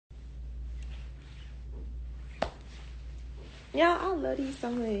Yeah, I love these so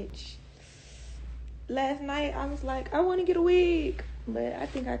much. Last night, I was like, I want to get a wig. But I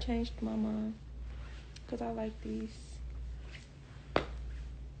think I changed my mind. Because I like these.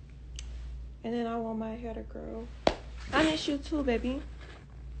 And then I want my hair to grow. I miss you too, baby.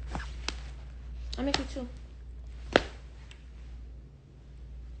 I miss you too.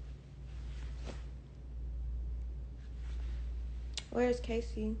 Where's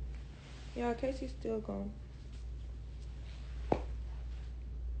Casey? Yeah, Casey's still gone.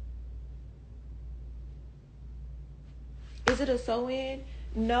 Is it a sew-in?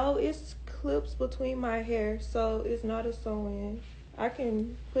 No, it's clips between my hair, so it's not a sew-in. I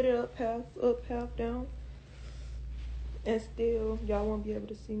can put it up, half down, and still y'all won't be able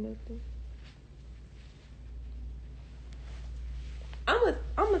to see nothing.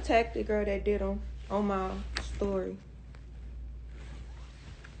 I'm a tag the girl that did them on my story.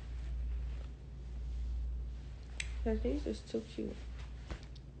 Cause these is too cute.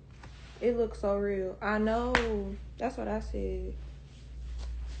 It looks so real. I know. That's what I said.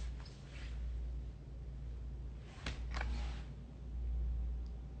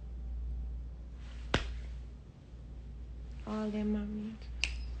 All that mommy.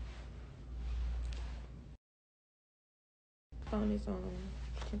 On its own.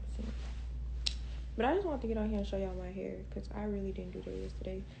 10%. But I just want to get on here and show y'all my hair. Because I really didn't do that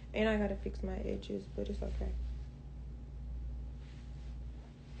yesterday. And I got to fix my edges. But it's okay.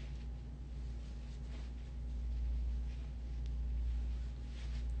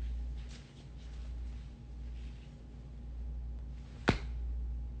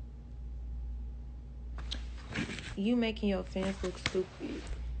 You making your fans look stupid.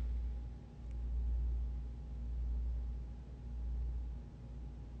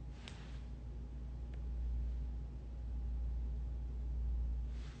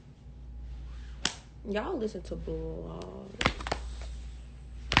 Y'all listen to blogs.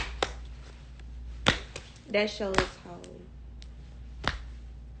 That show is how.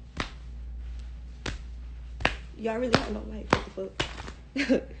 Y'all really have no life. What the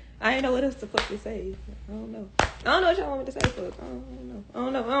fuck? I ain't know what else to fucking say. I don't know what y'all want me to say, fuck. I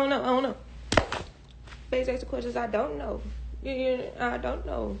don't know. Please ask the questions I don't know. I don't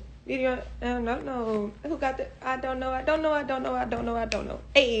know. I don't know. Who got the I don't know.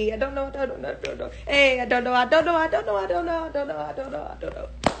 Hey, I don't know. Hey, I don't know.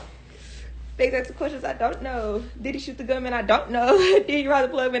 Please ask the questions I don't know. Did he shoot the gun, man? I don't know. Did he rob the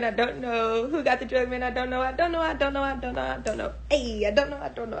plug, man? I don't know. Who got the drug, man? I don't know. Hey, I don't know. Hey, I don't know.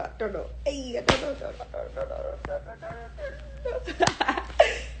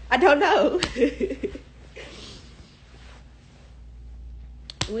 I don't know.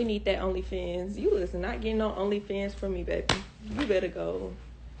 We need that OnlyFans. You listen, not getting no OnlyFans from me, baby. You better go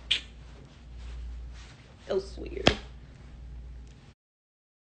elsewhere.